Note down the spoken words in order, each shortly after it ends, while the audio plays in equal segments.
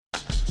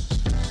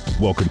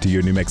Welcome to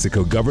your New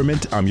Mexico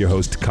government. I'm your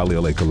host,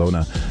 Khalil A.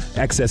 Colonna.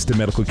 Access to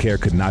medical care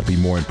could not be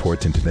more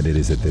important than it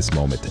is at this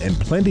moment. And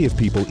plenty of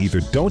people either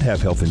don't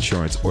have health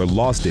insurance or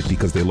lost it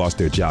because they lost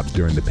their jobs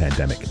during the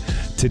pandemic.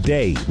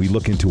 Today, we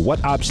look into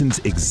what options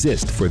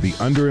exist for the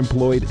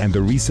underemployed and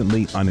the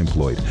recently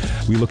unemployed.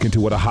 We look into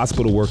what a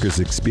hospital worker's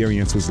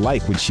experience was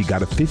like when she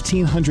got a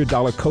 $1,500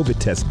 COVID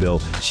test bill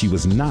she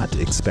was not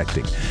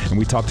expecting. And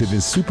we talk to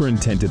the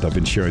superintendent of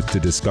insurance to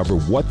discover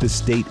what the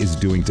state is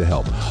doing to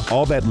help.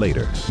 All that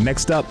later.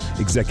 Next up,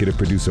 executive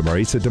producer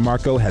Marisa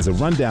DeMarco has a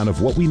rundown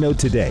of what we know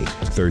today,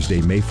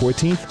 Thursday, May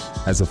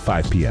 14th, as of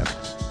 5 p.m.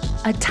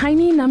 A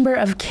tiny number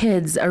of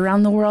kids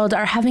around the world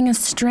are having a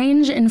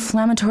strange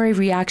inflammatory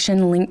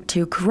reaction linked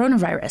to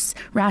coronavirus.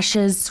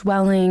 Rashes,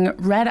 swelling,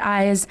 red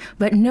eyes,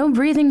 but no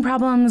breathing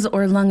problems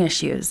or lung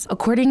issues,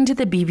 according to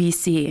the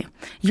BBC.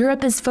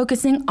 Europe is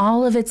focusing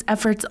all of its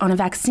efforts on a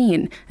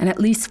vaccine, and at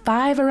least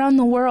 5 around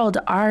the world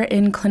are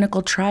in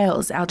clinical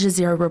trials, Al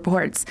Jazeera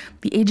reports.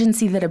 The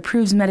agency that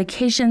approves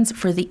medications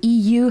for the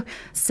EU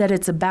said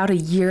it's about a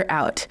year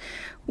out.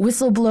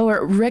 Whistleblower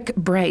Rick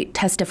Bright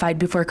testified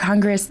before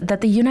Congress that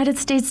the United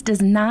States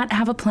does not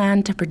have a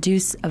plan to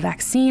produce a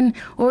vaccine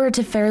or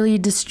to fairly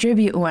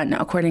distribute one,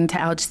 according to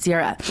Al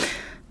Jazeera.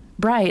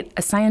 Bright,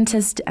 a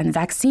scientist and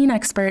vaccine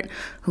expert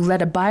who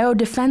led a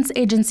biodefense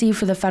agency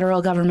for the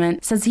federal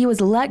government, says he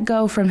was let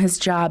go from his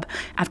job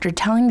after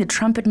telling the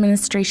Trump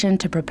administration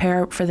to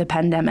prepare for the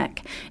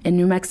pandemic. In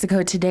New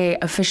Mexico today,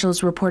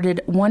 officials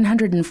reported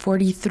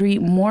 143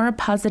 more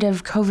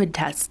positive COVID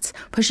tests,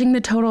 pushing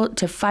the total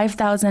to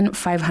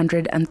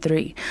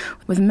 5,503,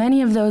 with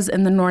many of those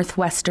in the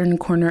northwestern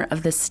corner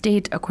of the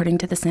state, according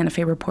to the Santa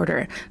Fe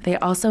Reporter. They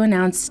also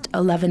announced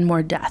 11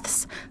 more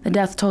deaths. The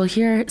death toll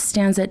here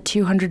stands at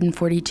 242.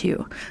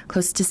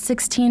 Close to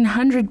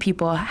 1,600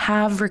 people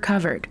have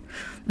recovered.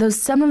 Though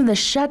some of the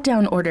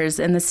shutdown orders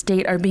in the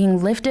state are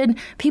being lifted,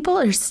 people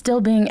are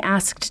still being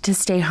asked to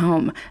stay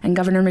home, and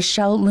Governor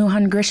Michelle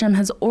Lujan Grisham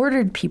has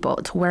ordered people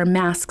to wear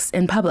masks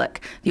in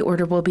public. The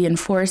order will be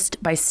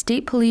enforced by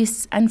state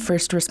police and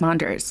first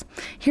responders.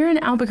 Here in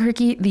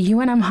Albuquerque, the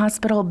UNM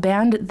hospital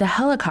banned the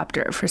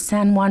helicopter for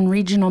San Juan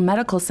Regional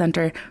Medical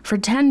Center for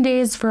 10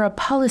 days for a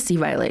policy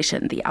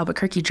violation, the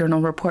Albuquerque Journal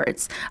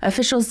reports.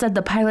 Officials said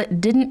the pilot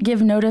didn't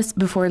give notice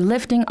before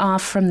lifting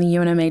off from the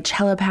UNMH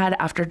helipad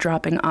after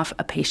dropping off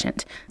a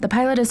patient. The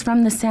pilot is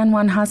from the San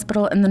Juan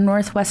Hospital in the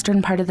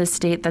northwestern part of the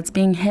state that's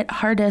being hit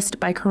hardest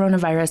by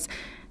coronavirus.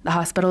 The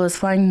hospital is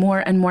flying more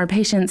and more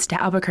patients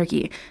to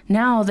Albuquerque.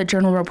 Now, the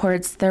Journal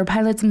reports their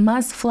pilots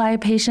must fly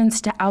patients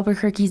to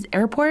Albuquerque's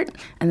airport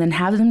and then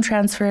have them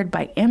transferred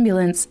by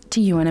ambulance to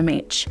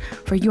UNMH.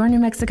 For Your New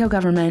Mexico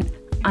Government,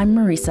 I'm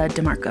Marisa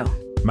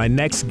DeMarco. My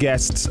next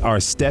guests are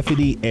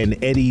Stephanie and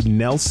Eddie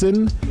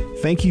Nelson.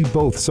 Thank you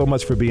both so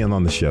much for being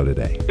on the show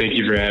today. Thank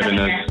you for having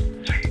us.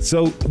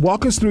 So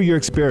walk us through your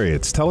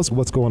experience. Tell us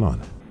what's going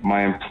on.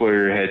 My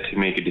employer had to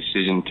make a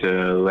decision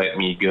to let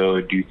me go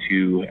due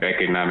to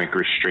economic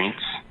restraints.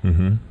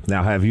 Mm-hmm.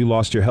 Now, have you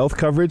lost your health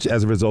coverage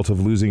as a result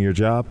of losing your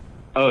job?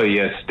 Oh,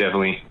 yes,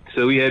 definitely.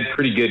 So we had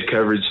pretty good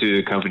coverage through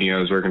the company I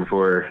was working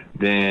for.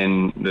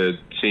 Then the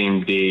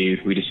same day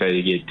we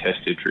decided to get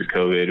tested for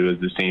COVID, it was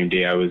the same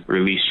day I was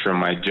released from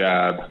my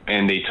job.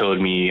 And they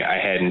told me I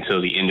had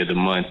until the end of the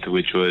month,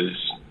 which was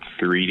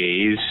 3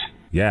 days.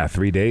 Yeah,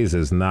 3 days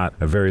is not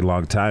a very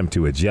long time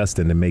to adjust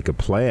and to make a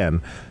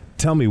plan.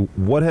 Tell me,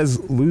 what has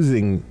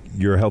losing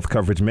your health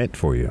coverage meant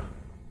for you?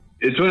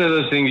 It's one of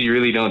those things you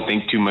really don't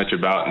think too much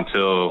about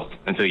until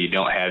you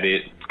don't have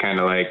it. It's kind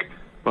of like,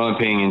 well, I'm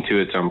paying into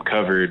it, so I'm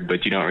covered,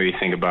 but you don't really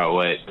think about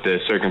what the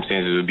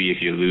circumstances would be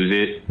if you lose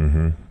it.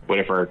 Mm-hmm. What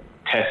if our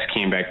test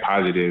came back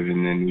positive,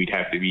 and then we'd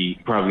have to be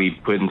probably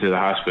put into the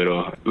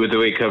hospital. With the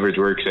way coverage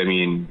works, I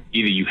mean,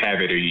 either you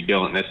have it or you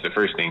don't. That's the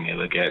first thing they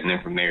look at, and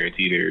then from there, it's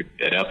either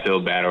an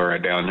uphill battle or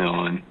a downhill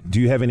one. Do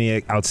you have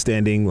any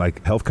outstanding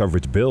health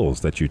coverage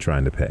bills that you're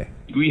trying to pay?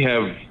 We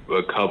have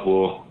a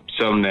couple,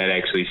 some that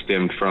actually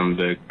stemmed from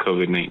the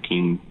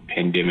COVID-19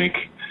 pandemic.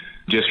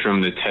 Just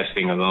from the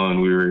testing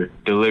alone, we were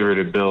delivered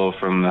a bill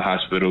from the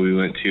hospital we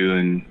went to,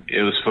 and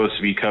it was supposed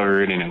to be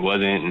covered, and it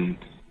wasn't,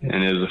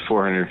 and it was a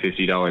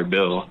 $450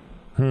 bill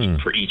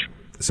for each.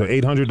 So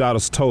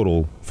 $800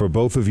 total for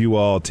both of you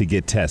all to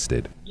get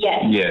tested.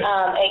 Yes.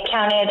 It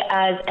counted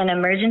as an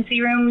emergency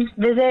room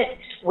visit,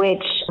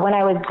 which when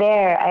I was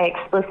there, I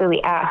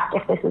explicitly asked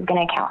if this was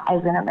going to count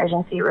as an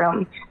emergency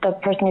room. The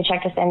person who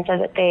checked us in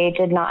said that they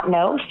did not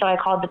know. So I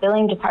called the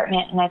billing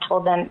department and I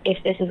told them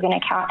if this was going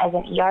to count as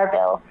an ER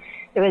bill,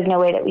 there was no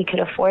way that we could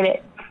afford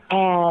it.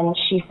 And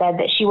she said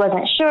that she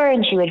wasn't sure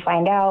and she would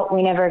find out.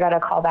 We never got a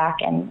call back.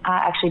 And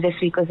actually this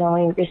week was when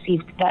we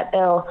received that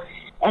bill.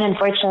 And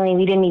unfortunately,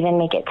 we didn't even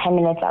make it 10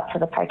 minutes out to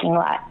the parking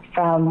lot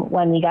from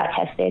when we got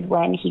tested,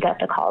 when he got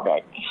the call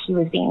that he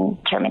was being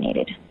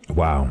terminated.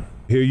 Wow.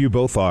 Here you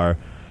both are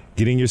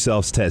getting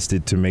yourselves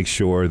tested to make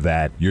sure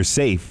that you're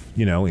safe,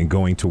 in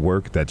going to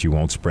work, that you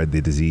won't spread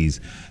the disease.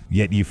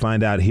 Yet you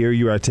find out here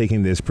you are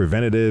taking this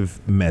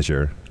preventative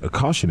measure, a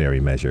cautionary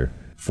measure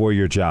for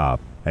your job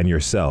and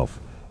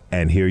yourself.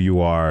 And here you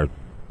are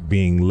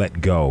being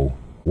let go.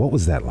 What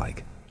was that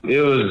like?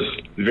 It was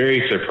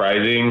very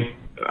surprising.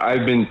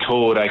 I've been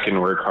told I can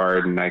work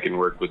hard and I can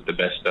work with the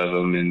best of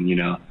them, and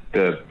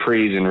the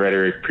praise and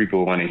rhetoric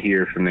people want to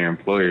hear from their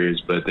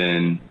employers, but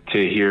then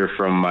to hear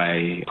from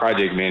my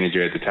project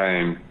manager at the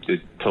time that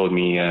told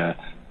me,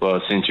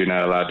 well, since you're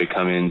not allowed to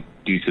come in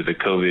due to the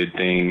COVID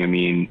thing,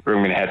 we're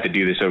going to have to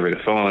do this over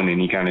the phone.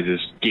 And he kind of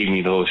just gave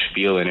me the whole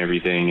spiel and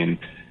everything. And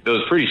it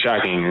was pretty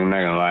shocking, I'm not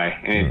going to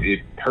lie. And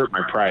it hurt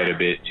my pride a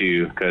bit,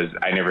 too, because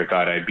I never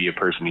thought I'd be a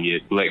person to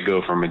get let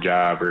go from a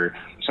job. Or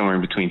somewhere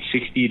in between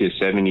 60 to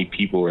 70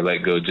 people were let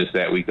go just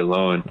that week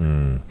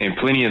alone. And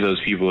plenty of those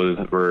people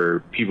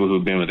were people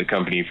who've been with the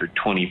company for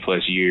 20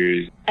 plus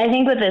years. I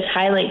think what this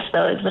highlights,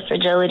 though, is the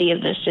fragility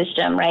of the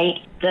system,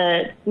 right?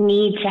 The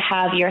need to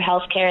have your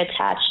health care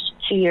attached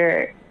to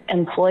your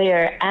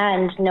employer,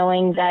 and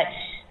knowing that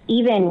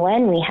even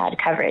when we had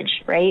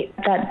coverage, right,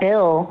 that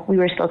bill, we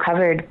were still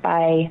covered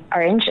by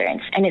our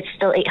insurance, and it's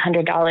still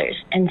 $800.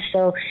 And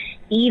so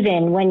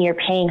even when you're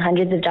paying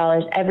hundreds of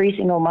dollars every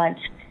single month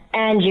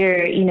and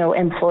you're,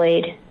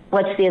 employed,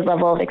 what's the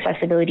level of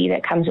accessibility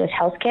that comes with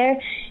healthcare?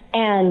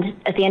 And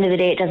at the end of the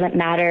day, it doesn't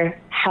matter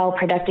how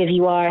productive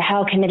you are,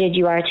 how committed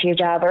you are to your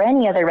job, or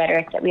any other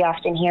rhetoric that we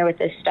often hear with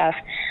this stuff.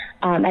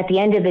 At the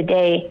end of the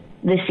day,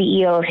 the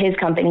CEO of his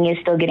company is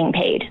still getting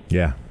paid.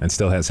 Yeah, and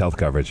still has health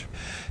coverage.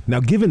 Now,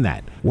 given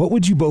that, what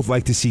would you both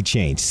like to see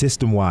change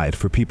system-wide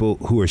for people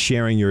who are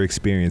sharing your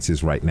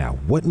experiences right now?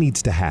 What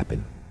needs to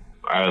happen?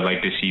 I would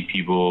like to see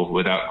people,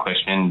 without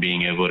question,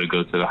 being able to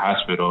go to the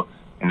hospital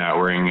and not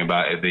worrying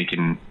about if they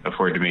can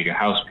afford to make a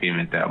house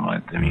payment that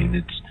month.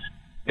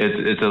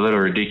 It's a little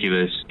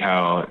ridiculous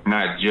how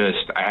not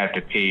just I have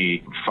to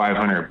pay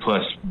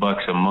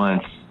 $500+ a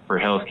month for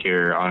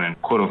healthcare on a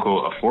quote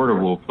unquote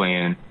affordable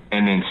plan,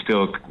 and then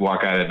still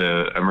walk out of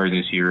the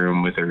emergency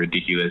room with a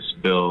ridiculous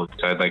bill.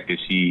 So I'd like to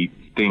see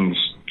things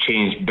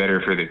change better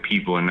for the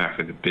people and not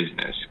for the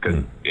business,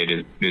 because it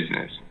is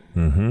business.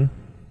 Mm-hmm.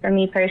 For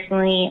me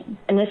personally,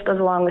 and this goes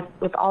along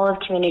with all of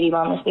community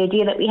wellness, the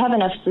idea that we have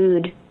enough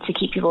food to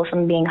keep people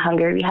from being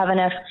hungry, we have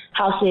enough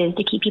houses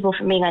to keep people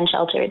from being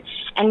unsheltered,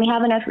 and we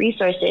have enough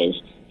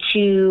resources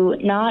to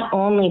not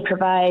only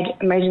provide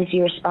emergency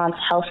response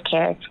health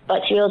care, but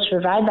to be able to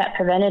provide that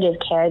preventative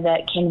care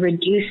that can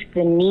reduce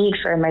the need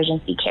for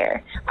emergency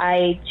care.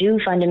 I do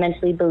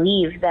fundamentally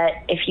believe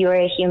that if you are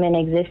a human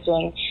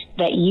existing,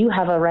 that you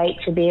have a right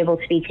to be able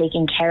to be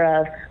taken care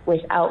of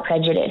without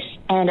prejudice.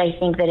 And I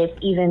think that it's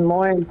even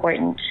more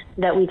important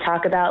that we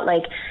talk about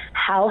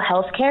how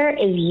healthcare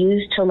is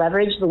used to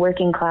leverage the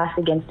working class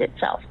against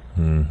itself.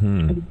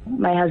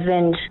 Mm-hmm. My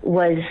husband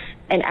was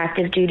in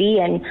active duty,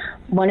 and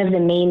one of the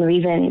main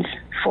reasons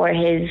for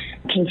his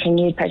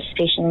continued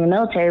participation in the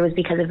military was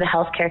because of the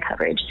healthcare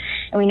coverage.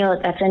 And we know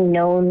that that's a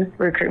known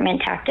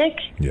recruitment tactic.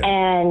 Yeah.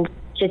 And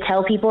to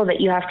tell people that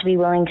you have to be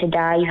willing to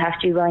die, you have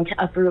to be willing to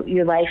uproot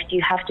your life,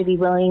 you have to be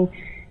willing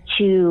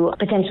to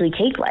potentially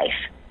take life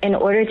in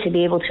order to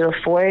be able to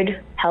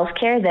afford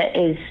healthcare that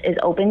is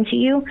open to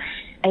you,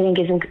 I think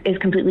is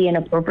completely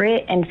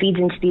inappropriate and feeds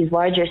into these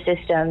larger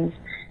systems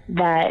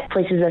that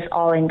places us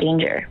all in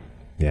danger.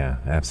 Yeah,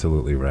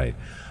 absolutely right.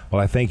 Well,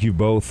 I thank you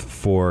both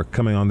for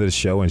coming on to the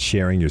show and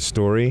sharing your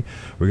story.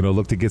 We're going to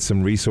look to get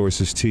some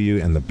resources to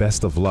you, and the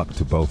best of luck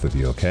to both of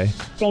you, okay?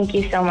 Thank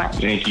you so much.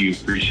 Thank you.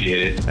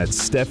 Appreciate it. That's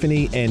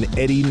Stephanie and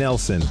Eddie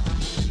Nelson.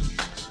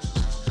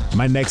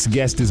 My next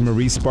guest is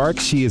Marie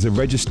Sparks. She is a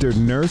registered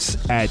nurse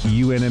at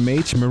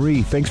UNMH.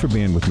 Marie, thanks for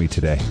being with me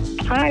today.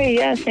 Hi,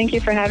 yes, thank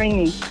you for having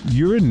me.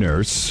 You're a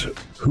nurse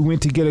who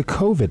went to get a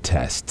COVID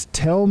test.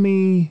 Tell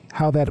me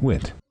how that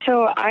went.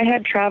 So I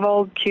had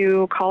traveled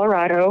to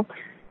Colorado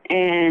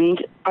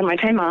and on my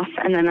time off,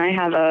 and then I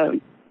have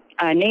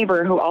a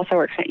neighbor who also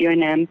works at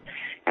UNM.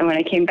 And when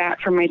I came back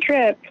from my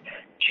trip,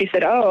 she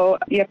said,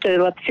 you have to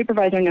let the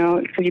supervisor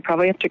know because you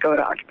probably have to go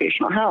to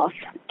occupational health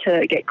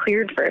to get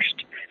cleared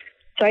first.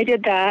 So I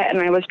did that, and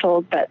I was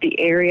told that the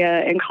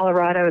area in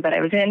Colorado that I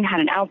was in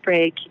had an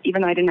outbreak,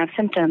 even though I didn't have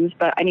symptoms,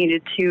 but I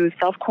needed to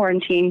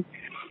self-quarantine.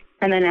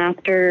 And then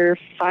after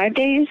 5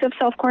 days of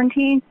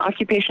self-quarantine,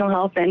 occupational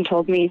health then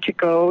told me to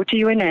go to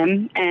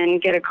UNM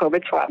and get a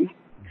COVID swab,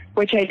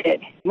 which I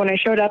did. When I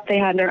showed up, they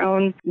had their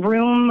own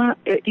room.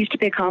 It used to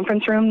be a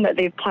conference room that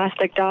they've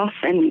plasticed off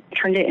and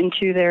turned it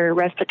into their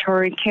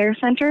respiratory care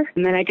center.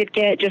 And then I did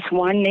get just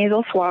one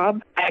nasal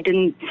swab. I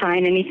didn't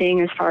sign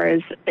anything as far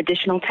as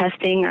additional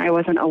testing. I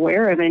wasn't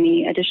aware of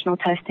any additional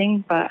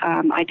testing, but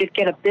I did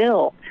get a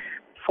bill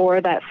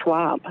for that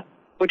swab,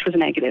 which was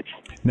negative.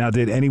 Now,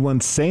 did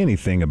anyone say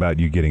anything about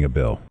you getting a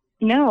bill?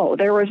 No,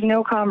 there was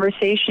no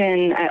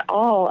conversation at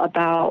all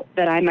about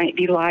that I might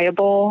be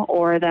liable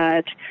or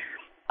that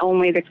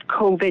only the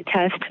COVID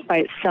test by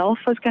itself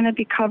was going to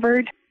be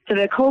covered. So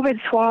the COVID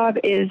swab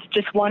is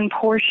just one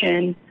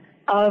portion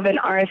of an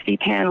RSV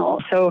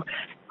panel. So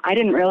I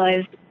didn't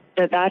realize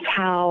that that's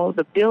how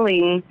the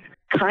billing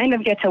kind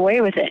of gets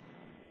away with it.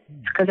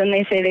 Because then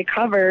they say they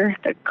cover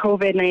the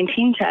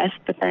COVID-19 test,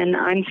 but then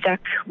I'm stuck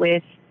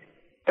with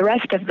the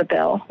rest of the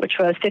bill, which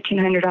was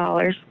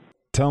 $1,500.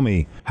 Tell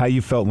me how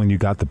you felt when you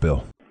got the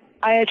bill.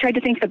 I tried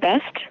to think the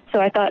best, so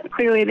I thought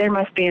clearly there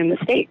must be a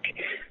mistake.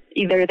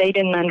 Either they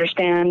didn't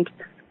understand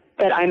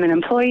that I'm an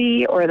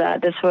employee or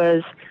that this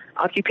was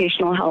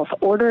occupational health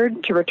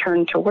ordered to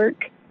return to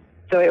work.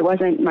 So it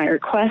wasn't my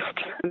request.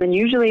 And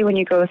usually when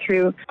you go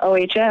through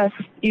OHS,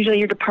 usually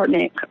your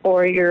department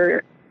or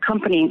your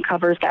company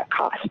covers that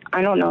cost.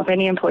 I don't know of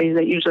any employees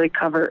that usually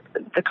cover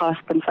the cost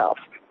themselves.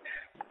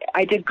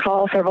 I did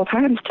call several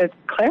times to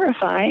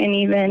clarify, and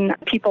even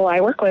people I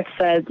work with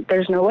said,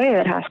 there's no way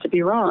that has to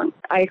be wrong.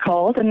 I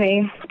called and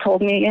they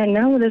told me, yeah,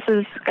 no, this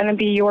is going to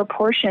be your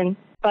portion.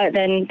 But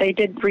then they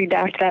did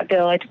redact that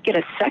bill. I did get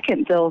a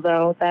second bill,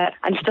 though, that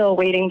I'm still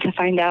waiting to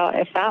find out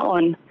if that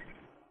one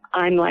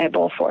I'm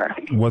liable for.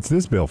 What's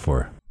this bill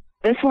for?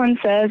 This one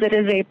says it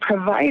is a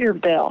provider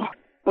bill,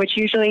 which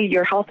usually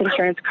your health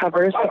insurance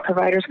covers the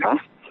provider's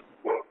costs.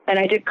 And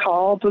I did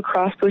call Blue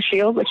Cross Blue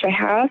Shield, which I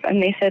have,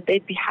 and they said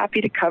they'd be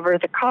happy to cover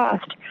the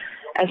cost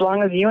as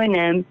long as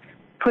UNM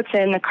puts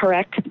in the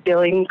correct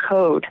billing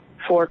code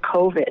for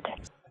COVID.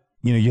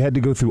 You know, you had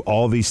to go through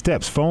all these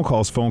steps, phone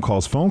calls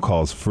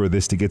for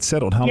this to get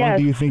settled. How long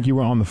do you think you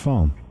were on the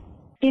phone?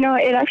 You know,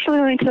 it actually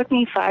only took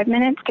me 5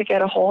 minutes to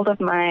get a hold of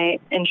my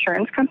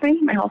insurance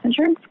company, my health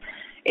insurance.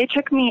 It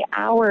took me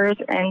hours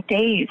and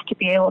days to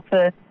be able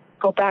to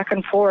go back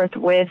and forth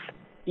with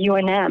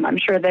UNM. I'm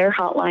sure their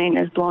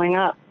hotline is blowing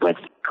up with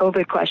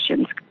COVID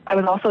questions. I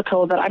was also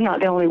told that I'm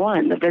not the only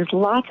one, that there's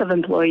lots of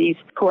employees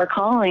who are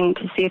calling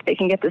to see if they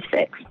can get this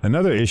fixed.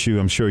 Another issue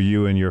I'm sure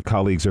you and your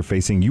colleagues are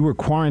facing, you were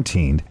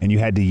quarantined and you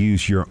had to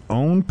use your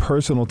own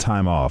personal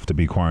time off to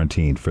be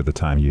quarantined for the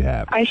time you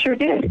have. I sure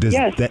did,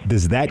 yes.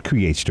 Does that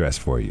create stress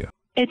for you?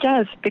 It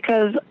does,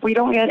 because we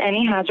don't get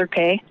any hazard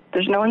pay.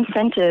 There's no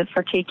incentive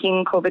for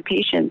taking COVID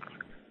patients.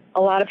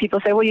 A lot of people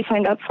say, well, you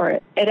signed up for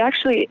it. It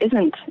actually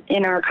isn't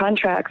in our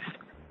contracts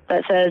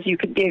that says you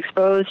could be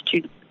exposed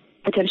to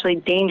potentially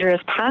dangerous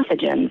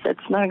pathogens.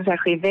 It's not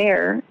exactly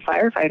there.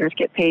 Firefighters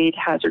get paid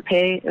hazard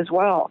pay as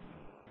well.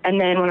 And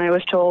then when I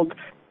was told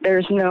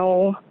there's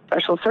no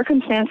special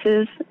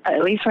circumstances,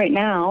 at least right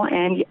now,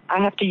 and I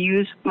have to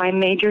use my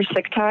major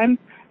sick time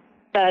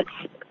that's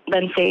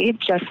been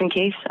saved just in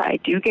case I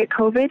do get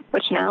COVID,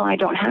 which now I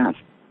don't have.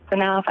 So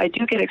now if I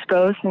do get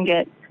exposed and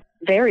get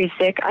very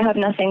sick, I have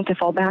nothing to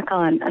fall back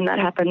on, and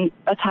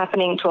that's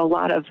happening to a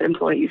lot of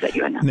employees at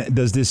UNM.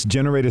 Does this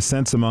generate a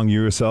sense among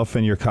yourself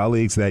and your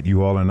colleagues that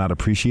you all are not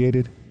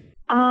appreciated?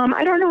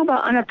 I don't know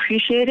about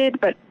unappreciated,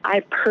 but I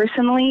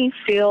personally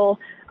feel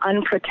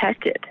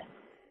unprotected.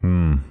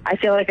 I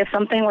feel like if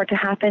something were to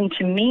happen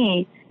to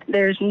me,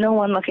 there's no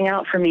one looking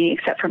out for me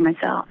except for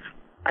myself.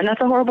 And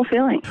that's a horrible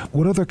feeling.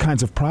 What other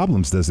kinds of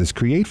problems does this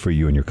create for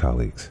you and your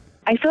colleagues?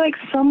 I feel like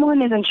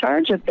someone is in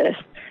charge of this.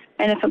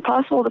 And it's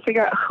impossible to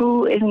figure out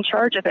who is in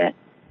charge of it,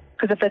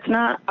 because if it's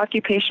not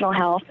occupational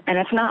health and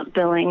it's not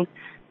billing,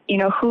 you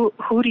know, who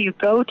do you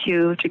go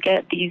to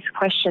get these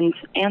questions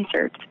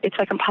answered? It's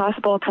like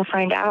impossible to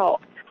find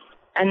out.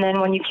 And then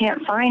when you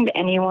can't find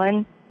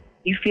anyone,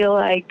 you feel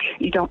like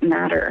you don't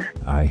matter.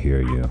 I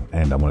hear you.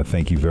 And I want to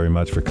thank you very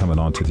much for coming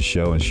on to the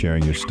show and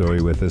sharing your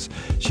story with us.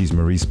 She's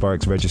Marie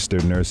Sparks,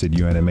 registered nurse at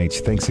UNMH.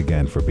 Thanks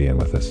again for being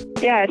with us.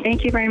 Yeah,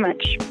 thank you very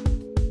much.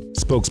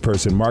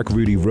 Spokesperson Mark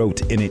Rudy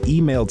wrote in an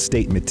emailed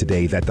statement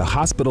today that the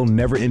hospital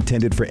never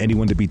intended for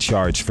anyone to be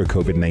charged for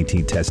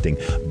COVID-19 testing,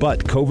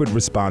 but COVID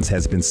response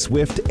has been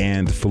swift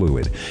and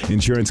fluid.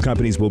 Insurance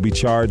companies will be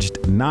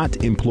charged,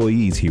 not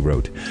employees, he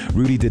wrote.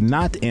 Rudy did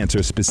not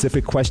answer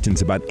specific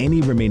questions about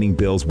any remaining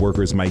bills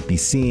workers might be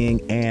seeing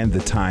and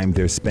the time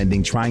they're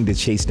spending trying to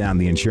chase down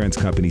the insurance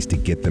companies to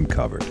get them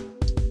covered.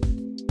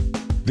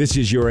 This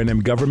is Your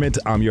NM Government.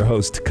 I'm your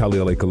host,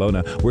 Khalil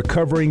Ekalona. We're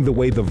covering the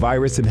way the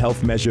virus and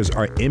health measures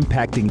are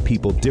impacting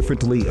people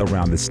differently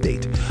around the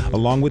state.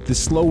 Along with the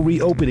slow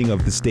reopening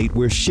of the state,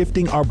 we're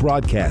shifting our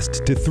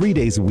broadcast to 3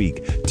 days a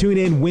week. Tune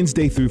in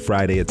Wednesday through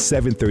Friday at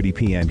 7:30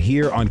 p.m.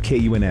 here on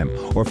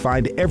KUNM, or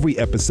find every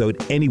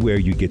episode anywhere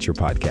you get your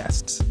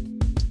podcasts.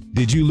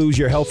 Did you lose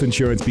your health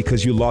insurance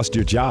because you lost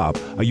your job?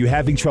 Are you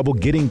having trouble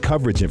getting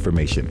coverage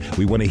information?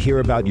 We want to hear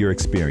about your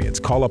experience.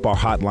 Call up our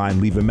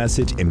hotline, leave a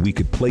message, and we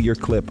could play your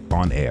clip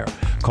on air.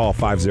 Call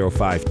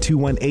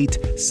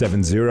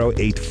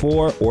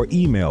 505-218-7084 or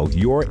email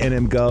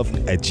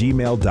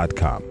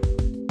yournmgov@gmail.com.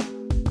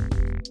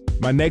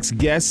 My next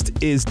guest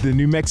is the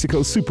New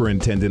Mexico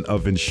Superintendent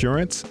of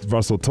Insurance,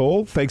 Russell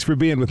Toll. Thanks for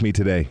being with me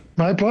today.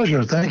 My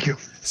pleasure. Thank you.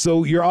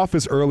 So your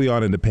office early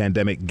on in the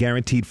pandemic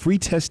guaranteed free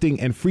testing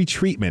and free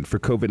treatment for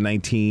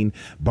COVID-19,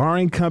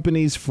 barring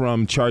companies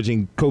from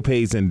charging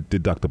copays and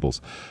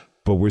deductibles.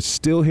 But we're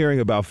still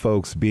hearing about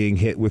folks being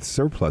hit with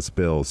surplus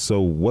bills.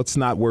 So what's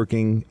not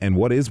working and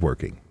what is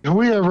working?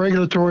 We have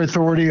regulatory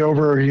authority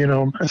over,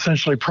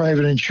 essentially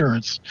private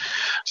insurance.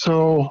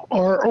 So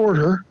our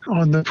order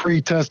on the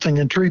free testing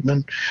and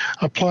treatment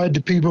applied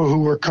to people who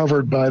were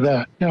covered by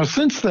that. Now,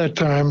 since that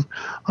time,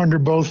 under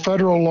both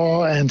federal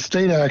law and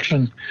state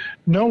action,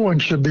 no one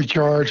should be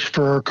charged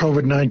for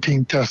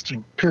COVID-19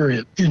 testing,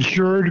 period,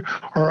 insured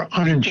or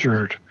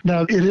uninsured.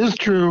 Now, it is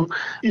true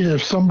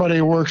if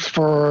somebody works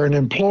for an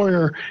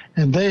employer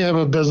and they have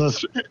a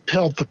business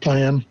health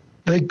plan,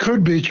 They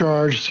could be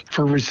charged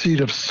for receipt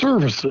of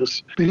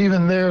services, but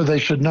even there, they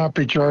should not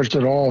be charged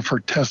at all for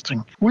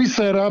testing. We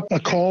set up a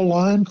call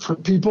line for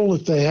people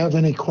if they have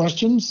any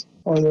questions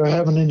or they're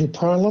having any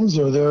problems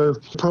or they're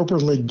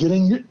appropriately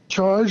getting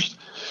charged.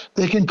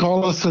 They can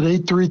call us at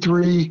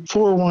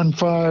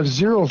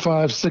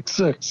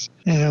 833-415-0566,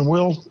 and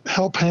we'll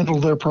help handle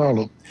their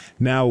problem.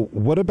 Now,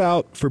 what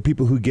about for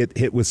people who get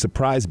hit with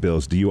surprise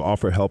bills? Do you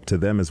offer help to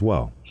them as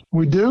well?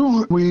 We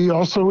do. We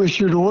also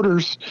issued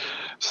orders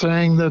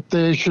saying that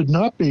they should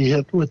not be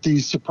hit with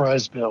these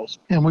surprise bills.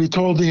 And we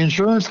told the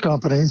insurance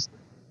companies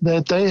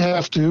that they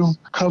have to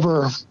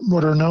cover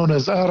what are known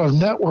as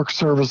out-of-network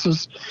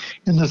services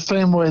in the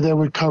same way they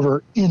would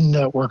cover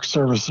in-network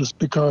services.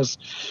 Because,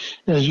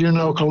 as you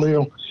know,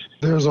 Khalil,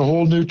 there's a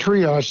whole new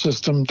triage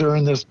system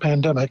during this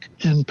pandemic,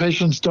 and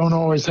patients don't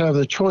always have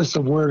the choice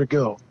of where to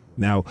go.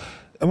 Now,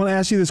 I want to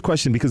ask you this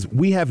question because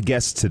we have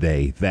guests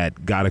today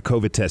that got a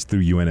COVID test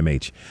through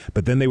UNMH,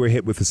 but then they were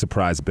hit with a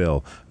surprise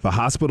bill. The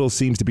hospital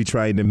seems to be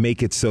trying to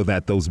make it so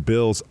that those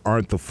bills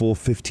aren't the full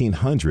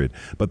 $1,500,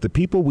 but the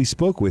people we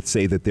spoke with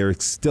say that they're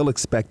still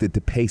expected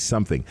to pay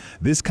something.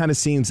 This kind of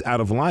seems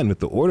out of line with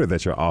the order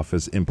that your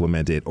office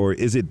implemented, or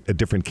is it a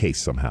different case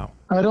somehow?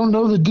 I don't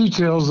know the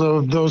details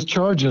of those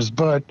charges,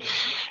 but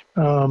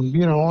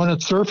on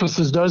its surface,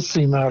 it does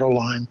seem out of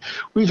line.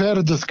 We've had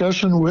a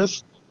discussion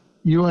with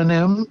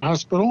UNM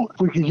Hospital.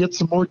 If we could get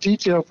some more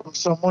detail from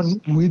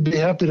someone, we'd be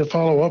happy to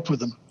follow up with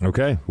them.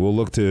 Okay. We'll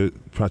look to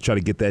try to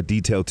get that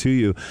detail to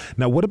you.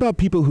 Now, what about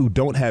people who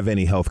don't have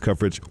any health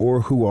coverage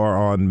or who are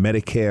on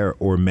Medicare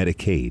or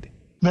Medicaid?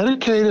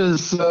 Medicaid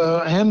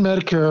and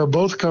Medicare are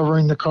both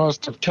covering the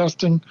cost of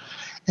testing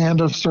and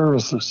of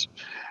services.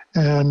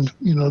 And,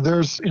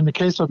 there's, in the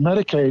case of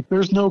Medicaid,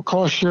 there's no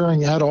cost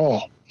sharing at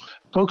all.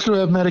 Folks who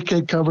have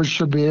Medicaid coverage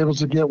should be able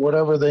to get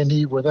whatever they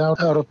need without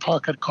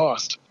out-of-pocket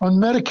cost. On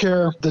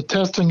Medicare, the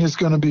testing is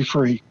going to be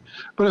free.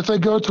 But if they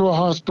go to a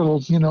hospital,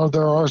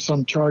 there are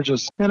some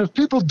charges. And if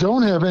people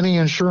don't have any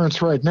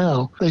insurance right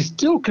now, they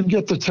still can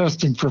get the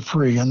testing for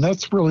free, and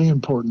that's really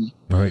important.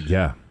 All right,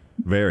 yeah,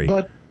 very.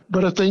 But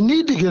if they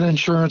need to get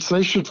insurance,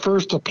 they should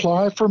first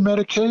apply for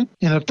Medicaid.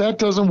 And if that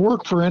doesn't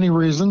work for any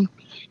reason,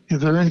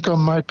 if their income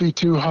might be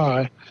too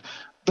high,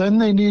 then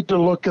they need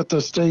to look at the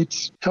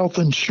state's health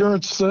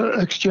insurance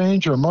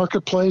exchange or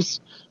marketplace.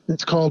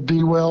 It's called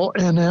BeWell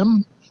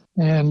NM,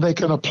 and they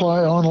can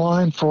apply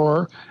online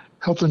for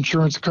health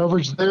insurance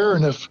coverage there.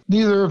 And if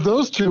neither of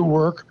those two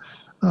work,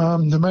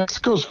 New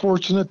Mexico is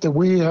fortunate that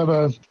we have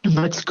a New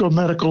Mexico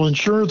medical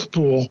insurance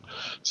pool,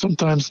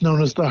 sometimes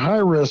known as the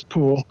high-risk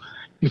pool.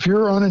 If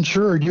you're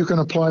uninsured, you can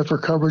apply for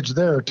coverage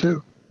there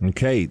too.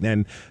 Okay,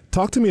 and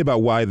talk to me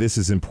about why this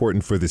is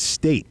important for the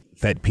state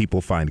that people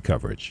find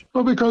coverage.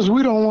 Well, because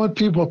we don't want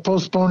people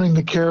postponing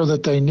the care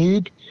that they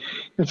need.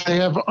 If they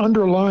have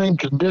underlying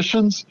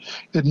conditions,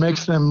 it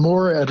makes them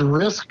more at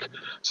risk.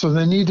 So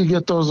they need to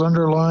get those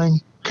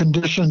underlying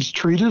conditions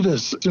treated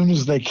as soon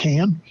as they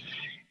can.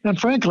 And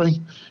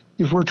frankly,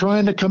 if we're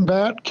trying to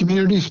combat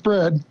community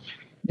spread,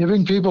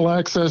 giving people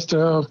access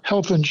to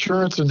health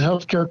insurance and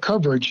healthcare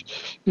coverage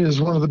is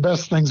one of the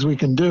best things we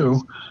can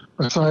do,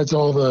 besides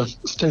all the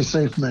stay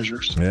safe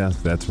measures. Yeah,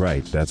 that's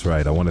right. That's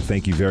right. I want to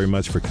thank you very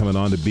much for coming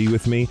on to be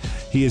with me.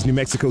 He is New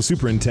Mexico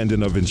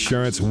Superintendent of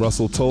Insurance,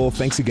 Russell Toll.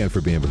 Thanks again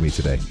for being with me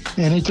today.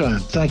 Anytime.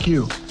 Thank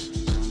you.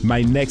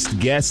 My next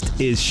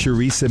guest is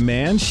Sharisa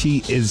Mann.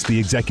 She is the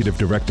Executive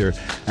Director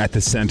at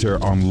the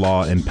Center on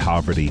Law and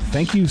Poverty.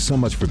 Thank you so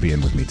much for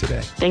being with me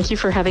today. Thank you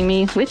for having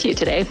me with you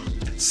today.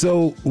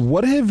 So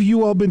what have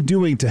you all been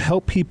doing to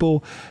help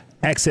people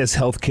access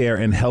health care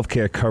and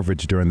healthcare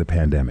coverage during the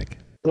pandemic?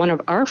 One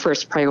of our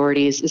first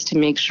priorities is to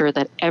make sure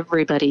that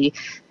everybody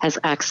has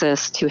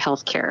access to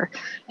health care.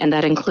 And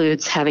that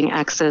includes having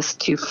access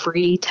to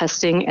free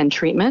testing and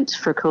treatment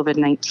for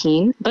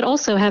COVID-19, but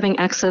also having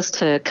access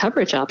to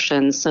coverage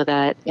options so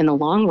that in the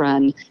long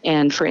run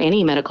and for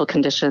any medical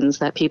conditions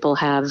that people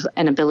have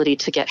an ability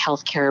to get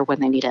health care when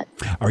they need it.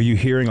 Are you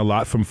hearing a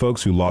lot from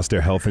folks who lost their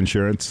health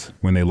insurance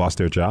when they lost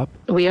their job?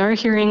 We are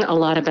hearing a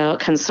lot about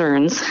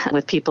concerns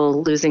with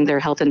people losing their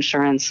health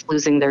insurance,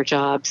 losing their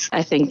jobs.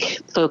 I think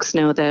folks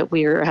know that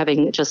we are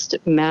having just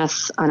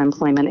mass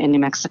unemployment in New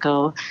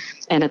Mexico.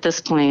 And at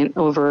this point,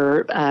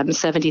 over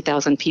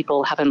 70,000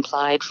 people have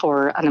applied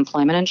for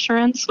unemployment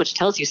insurance, which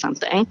tells you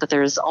something, but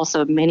there's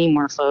also many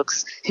more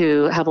folks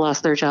who have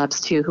lost their jobs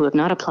too who have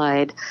not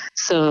applied.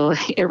 So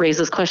it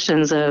raises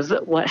questions of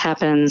what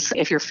happens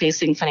if you're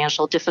facing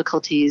financial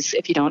difficulties,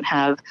 if you don't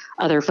have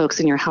other folks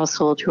in your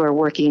household who are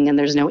working and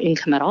there's no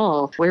income at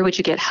all. Where would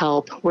you get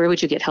help? Where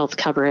would you get health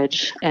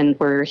coverage? And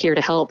we're here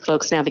to help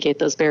folks navigate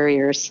those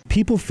barriers.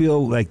 People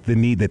feel like the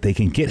need that they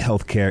can get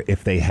health care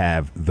if they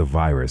have the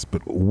virus,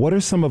 but what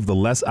are some of the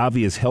less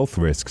obvious health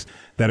risks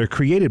that are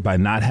created by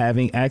not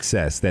having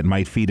access that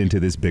might feed into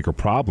this bigger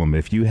problem?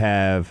 If you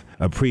have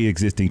a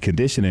pre-existing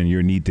condition and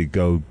you need to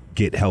go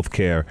get health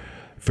care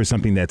for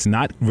something that's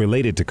not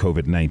related to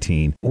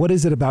COVID-19, what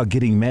is it about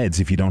getting meds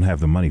if you don't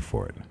have the money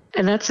for it?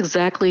 And that's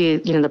exactly,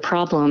 the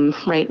problem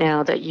right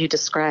now that you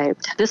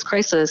described. This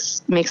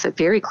crisis makes it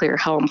very clear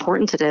how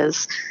important it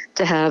is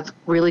to have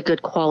really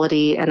good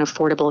quality and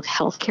affordable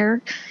health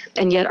care.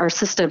 And yet our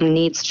system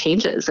needs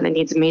changes, and it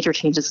needs major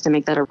changes to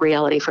make that a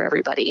reality for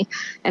everybody.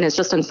 And it's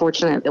just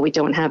unfortunate that we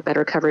don't have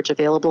better coverage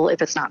available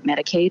if it's not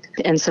Medicaid.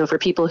 And so for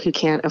people who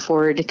can't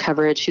afford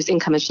coverage, whose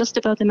income is just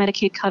above the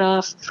Medicaid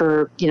cutoff,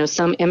 for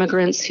some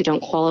immigrants who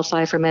don't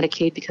qualify for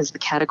Medicaid because the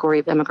category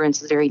of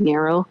immigrants is very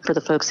narrow for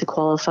the folks who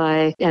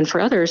qualify, and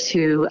for others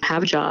who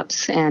have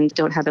jobs and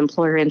don't have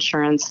employer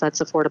insurance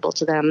that's affordable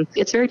to them,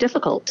 it's very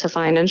difficult to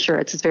find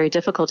insurance. It's very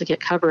difficult to get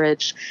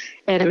coverage.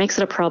 And it makes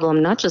it a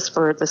problem not just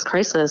for this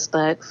crisis,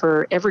 but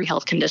for every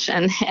health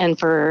condition and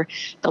for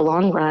the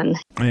long run.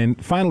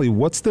 And finally,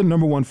 what's the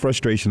number one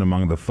frustration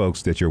among the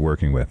folks that you're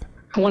working with?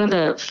 One of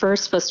the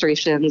first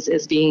frustrations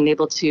is being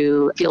able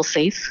to feel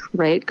safe,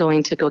 right?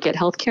 Going to go get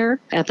healthcare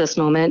at this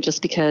moment,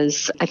 just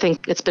because I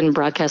think it's been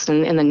broadcast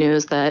in the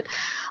news that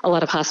a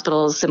lot of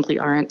hospitals simply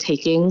aren't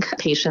taking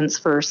patients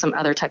for some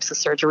other types of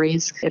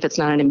surgeries if it's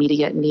not an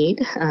immediate need,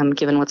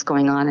 given what's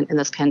going on in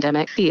this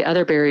pandemic. The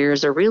other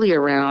barriers are really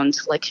around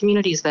like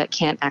communities that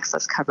can't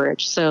access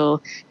coverage.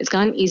 So it's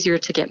gotten easier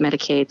to get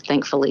Medicaid,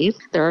 thankfully.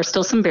 There are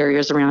still some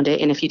barriers around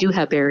it. And if you do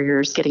have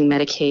barriers getting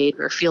Medicaid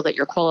or feel that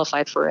you're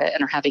qualified for it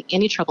and are having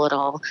any trouble at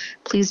all,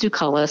 please do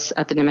call us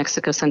at the New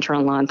Mexico Center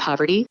on Law and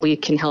Poverty. We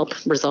can help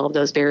resolve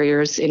those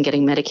barriers in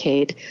getting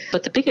Medicaid.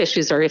 But the big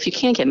issues are if you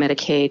can't get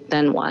Medicaid,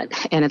 then what?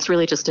 And it's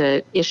really just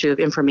an issue of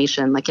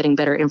information, like getting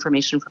better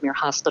information from your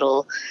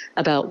hospital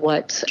about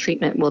what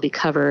treatment will be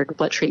covered,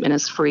 what treatment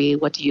is free,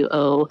 what do you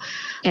owe,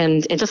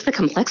 and just the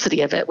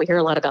complexity of it. We hear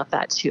a lot about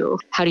that too.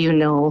 How do you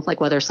know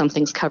like whether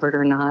something's covered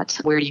or not?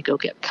 Where do you go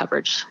get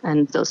coverage?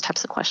 And those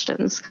types of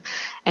questions.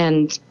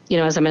 And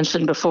as I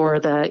mentioned before,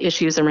 the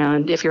issues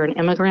around if you're an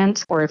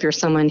immigrant or if you're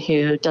someone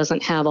who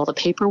doesn't have all the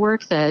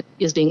paperwork that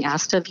is being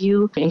asked of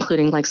you,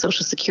 including like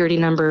social security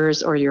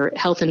numbers or your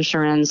health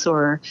insurance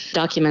or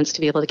documents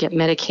to be able to get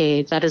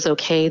Medicaid, that is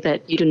okay,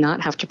 that you do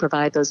not have to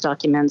provide those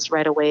documents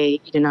right away.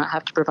 You do not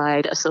have to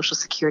provide a social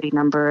security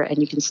number, and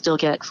you can still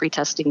get free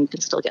testing. You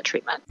can still get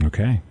treatment.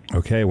 Okay.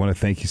 I want to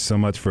thank you so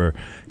much for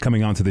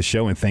coming on to the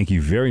show, and thank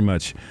you very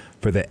much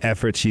for the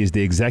effort. She is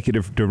the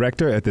executive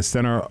director at the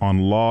Center on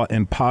Law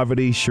and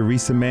Poverty.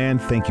 Sharissa Mann,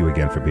 thank you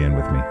again for being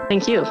with me.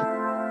 Thank you.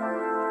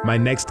 My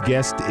next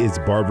guest is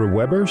Barbara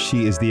Weber.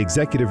 She is the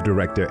executive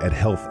director at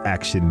Health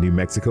Action New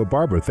Mexico.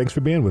 Barbara, thanks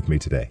for being with me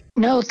today.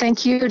 No,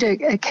 thank you to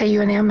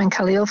KUNM and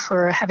Khalil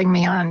for having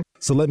me on.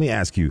 So let me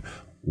ask you,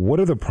 what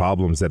are the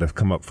problems that have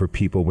come up for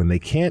people when they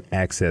can't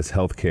access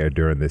health care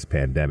during this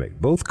pandemic,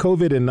 both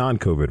COVID and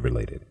non-COVID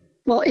related?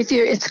 Well, it's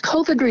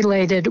COVID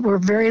related. We're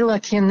very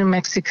lucky in New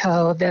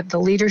Mexico that the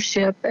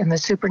leadership and the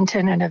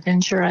superintendent of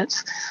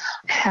insurance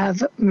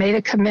have made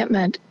a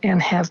commitment and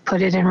have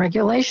put it in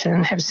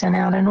regulation, have sent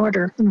out an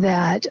order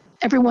that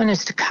everyone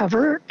is to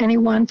cover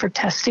anyone for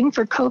testing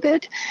for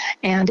COVID,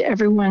 and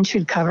everyone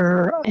should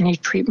cover any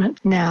treatment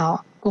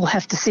now. We'll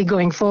have to see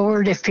going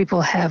forward if people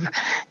have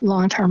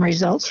long-term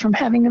results from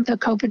having the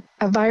COVID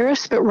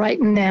virus. But right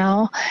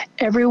now,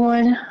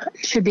 everyone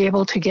should be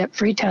able to get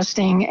free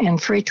testing and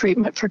free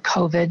treatment for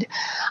COVID.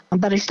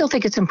 But I still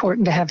think it's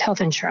important to have health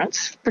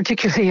insurance,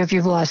 particularly if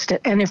you've lost it.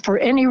 And if for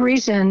any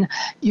reason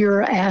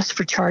you're asked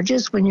for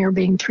charges when you're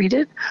being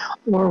treated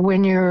or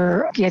when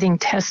you're getting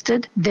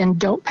tested, then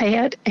don't pay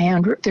it.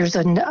 And there's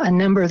a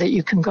number that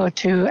you can go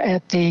to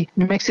at the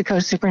New Mexico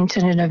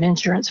Superintendent of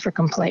Insurance for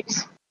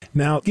complaints.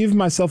 Now, give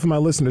myself and my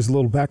listeners a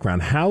little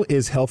background. How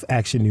is Health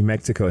Action New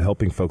Mexico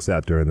helping folks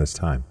out during this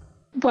time?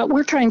 What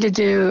we're trying to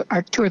do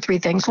are two or three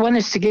things. One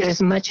is to get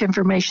as much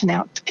information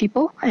out to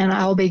people, and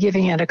I'll be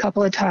giving it a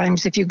couple of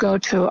times. If you go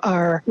to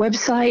our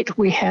website,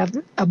 we have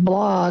a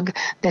blog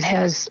that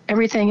has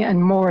everything and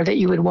more that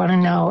you would want to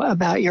know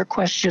about your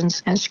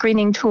questions and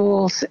screening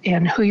tools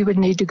and who you would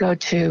need to go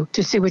to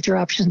see what your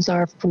options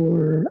are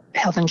for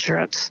health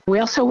insurance. We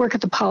also work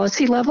at the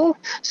policy level,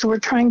 so we're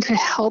trying to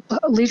help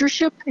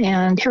leadership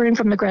and hearing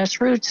from the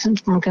grassroots and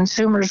from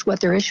consumers what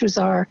their issues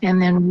are, and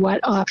then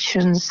what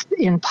options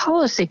in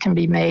policy can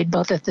be made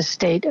both at the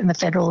state and the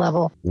federal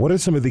level. What are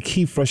some of the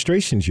key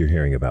frustrations you're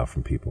hearing about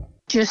from people?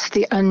 Just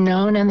the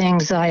unknown and the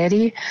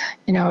anxiety.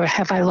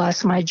 Have I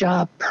lost my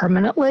job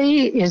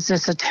permanently? Is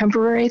this a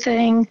temporary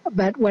thing?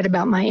 But what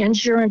about my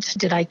insurance?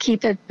 Did I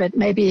keep it? But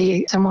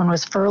maybe someone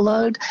was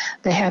furloughed.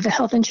 They have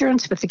health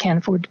insurance, but they can't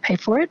afford to pay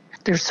for it.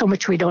 There's so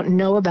much we don't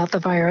know about the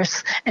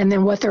virus. And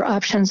then what their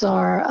options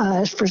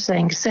are for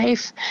staying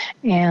safe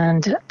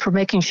and for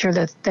making sure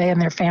that they and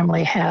their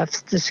family have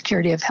the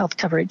security of health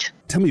coverage.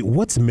 Tell me,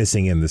 what's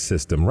missing in the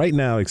system right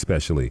now,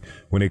 especially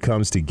when it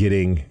comes to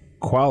getting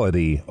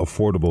quality,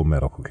 affordable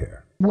medical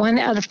care? 1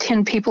 out of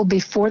 10 people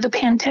before the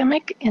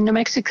pandemic in New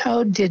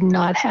Mexico did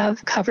not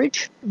have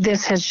coverage.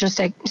 This has just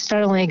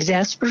not only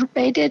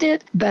exacerbated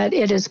it, but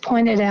it has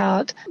pointed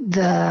out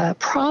the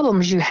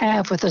problems you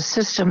have with a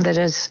system that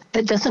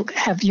doesn't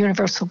have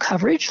universal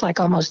coverage like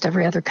almost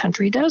every other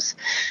country does.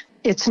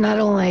 it's not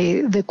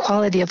only the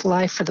quality of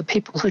life for the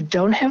people who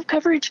don't have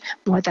coverage,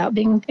 without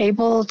being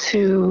able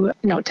to,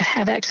 to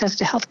have access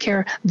to health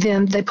care,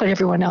 then they put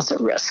everyone else at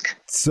risk.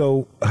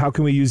 So how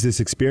can we use this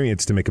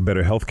experience to make a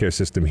better healthcare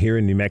system here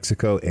in New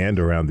Mexico and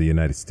around the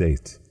United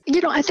States?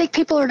 I think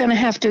people are going to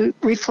have to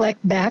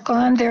reflect back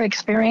on their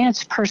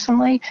experience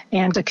personally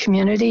and the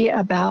community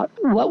about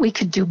what we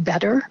could do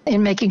better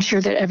in making sure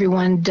that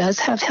everyone does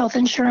have health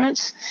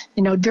insurance.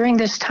 During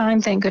this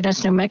time, thank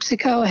goodness, New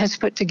Mexico has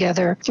put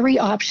together 3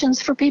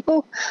 options for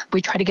people.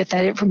 We try to get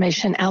that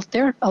information out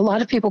there. A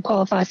lot of people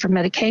qualify for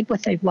Medicaid,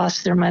 but they've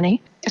lost their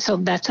money. So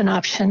that's an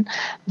option.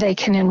 They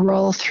can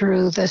enroll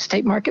through the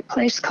state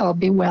marketplace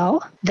called Be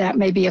Well. That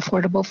may be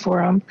affordable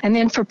for them. And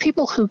then for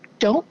people who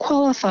don't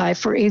qualify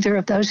for either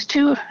of those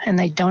 2 and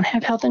they don't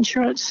have health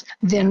insurance,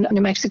 then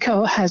New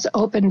Mexico has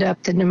opened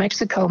up the New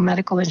Mexico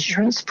Medical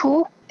Insurance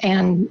Pool,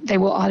 and they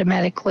will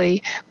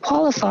automatically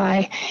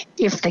qualify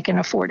if they can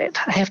afford it.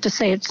 I have to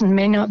say it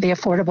may not be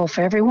affordable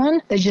for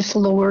everyone. They just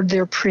lowered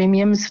their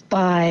premiums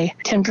by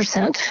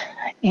 10%,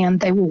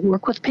 and they will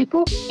work with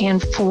people. And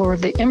for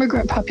the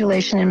immigrant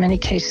population, in many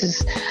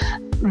cases,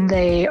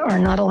 they are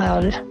not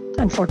allowed,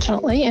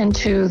 unfortunately,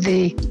 into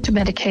to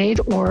Medicaid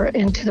or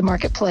into the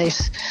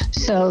marketplace.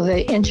 So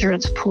the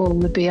insurance pool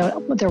would be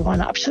their one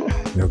option.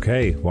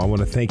 Okay. Well, I want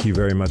to thank you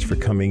very much for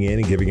coming in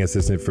and giving us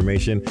this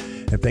information.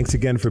 And thanks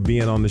again for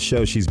being on the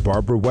show. She's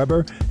Barbara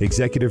Weber,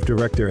 Executive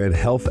Director at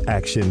Health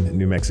Action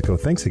New Mexico.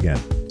 Thanks again.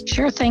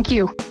 Sure. Thank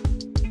you.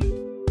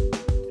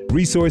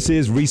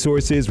 Resources.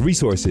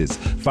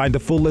 Find a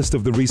full list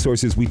of the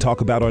resources we talk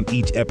about on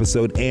each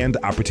episode and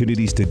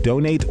opportunities to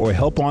donate or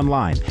help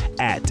online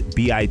at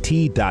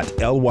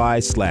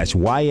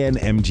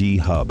bit.ly/YNMG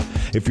Hub.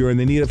 If you're in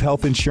the need of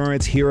health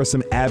insurance, here are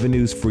some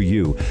avenues for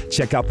you.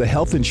 Check out the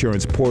health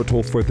insurance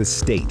portal for the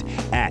state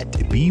at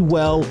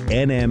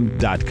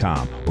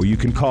bewellnm.com, or you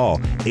can call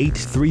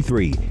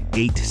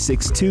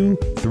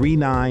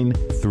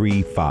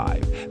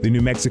 833-862-3935. The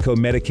New Mexico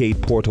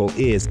Medicaid portal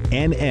is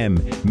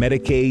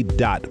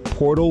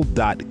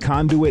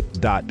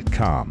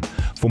nmmedicaid.portal.conduit.com.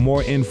 For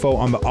more info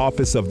on the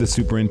Office of the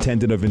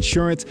Superintendent of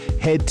Insurance,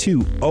 head to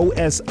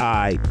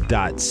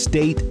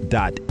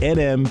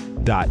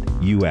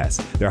osi.state.nm.us.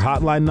 Their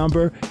hotline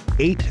number,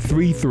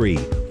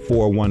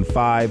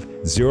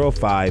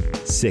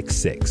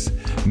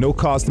 833-415-0566.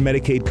 No-cost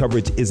Medicaid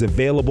coverage is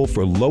available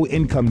for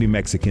low-income New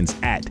Mexicans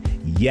at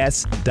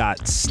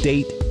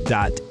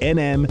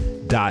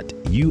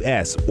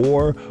yes.state.nm.us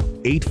or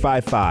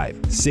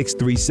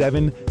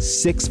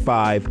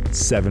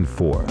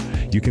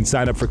 855-637-6574. You can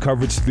sign up for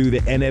coverage through the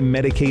NM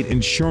Medicaid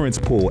Insurance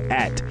Pool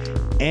at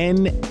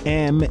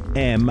nmmip.org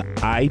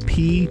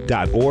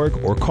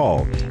or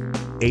call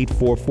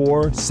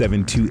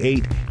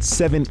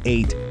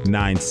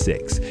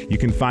 844-728-7896. You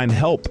can find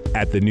help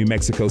at the New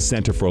Mexico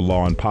Center for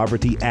Law and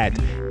Poverty at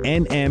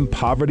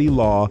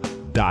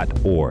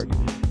nmpovertylaw.org.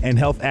 And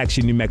Health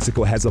Action New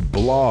Mexico has a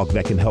blog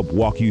that can help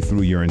walk you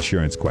through your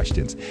insurance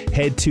questions.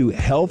 Head to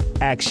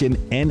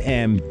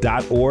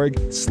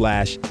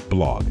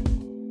healthactionnm.org/blog.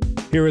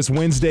 Hear us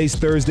Wednesdays,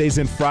 Thursdays,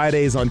 and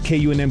Fridays on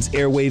KUNM's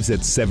airwaves at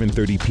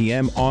 7:30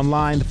 p.m.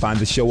 Online, find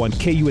the show on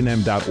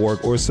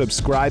KUNM.org or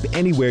subscribe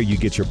anywhere you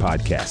get your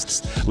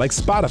podcasts, like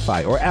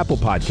Spotify or Apple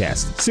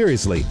Podcasts.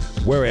 Seriously,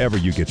 wherever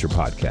you get your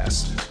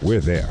podcasts, we're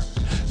there.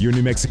 Your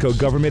New Mexico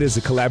Government is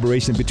a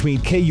collaboration between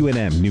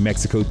KUNM, New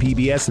Mexico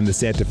PBS, and the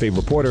Santa Fe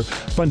Reporter.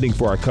 Funding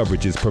for our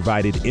coverage is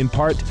provided in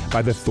part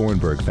by the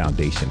Thornburg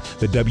Foundation,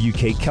 the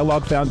W.K.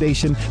 Kellogg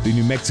Foundation, the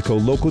New Mexico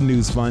Local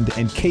News Fund,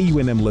 and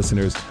KUNM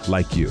listeners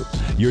like you.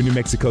 Your New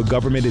Mexico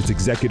Government is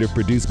executive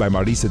produced by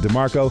Marisa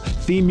DeMarco.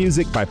 Theme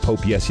music by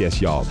Pope Yes Yes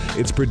Y'all.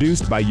 It's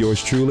produced by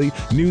yours truly.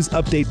 News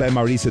update by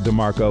Marisa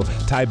DeMarco.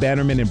 Ty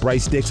Bannerman and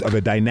Bryce Dix are the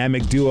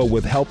dynamic duo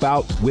with help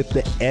out with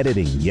the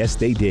editing. Yes,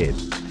 they did.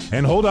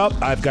 And hold up,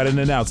 I've got an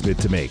announcement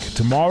to make.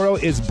 Tomorrow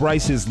is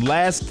Bryce's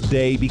last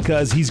day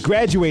because he's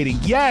graduating.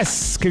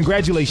 Yes!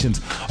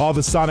 Congratulations. All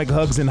the sonic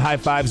hugs and high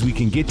fives we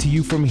can get to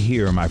you from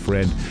here, my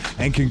friend.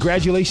 And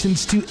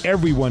congratulations to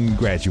everyone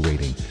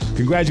graduating.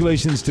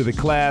 Congratulations to the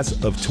class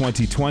of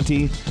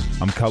 2020.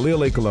 I'm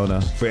Khalil A.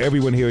 Colonna. For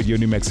everyone here at your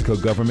New Mexico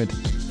Government,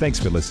 thanks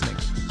for listening.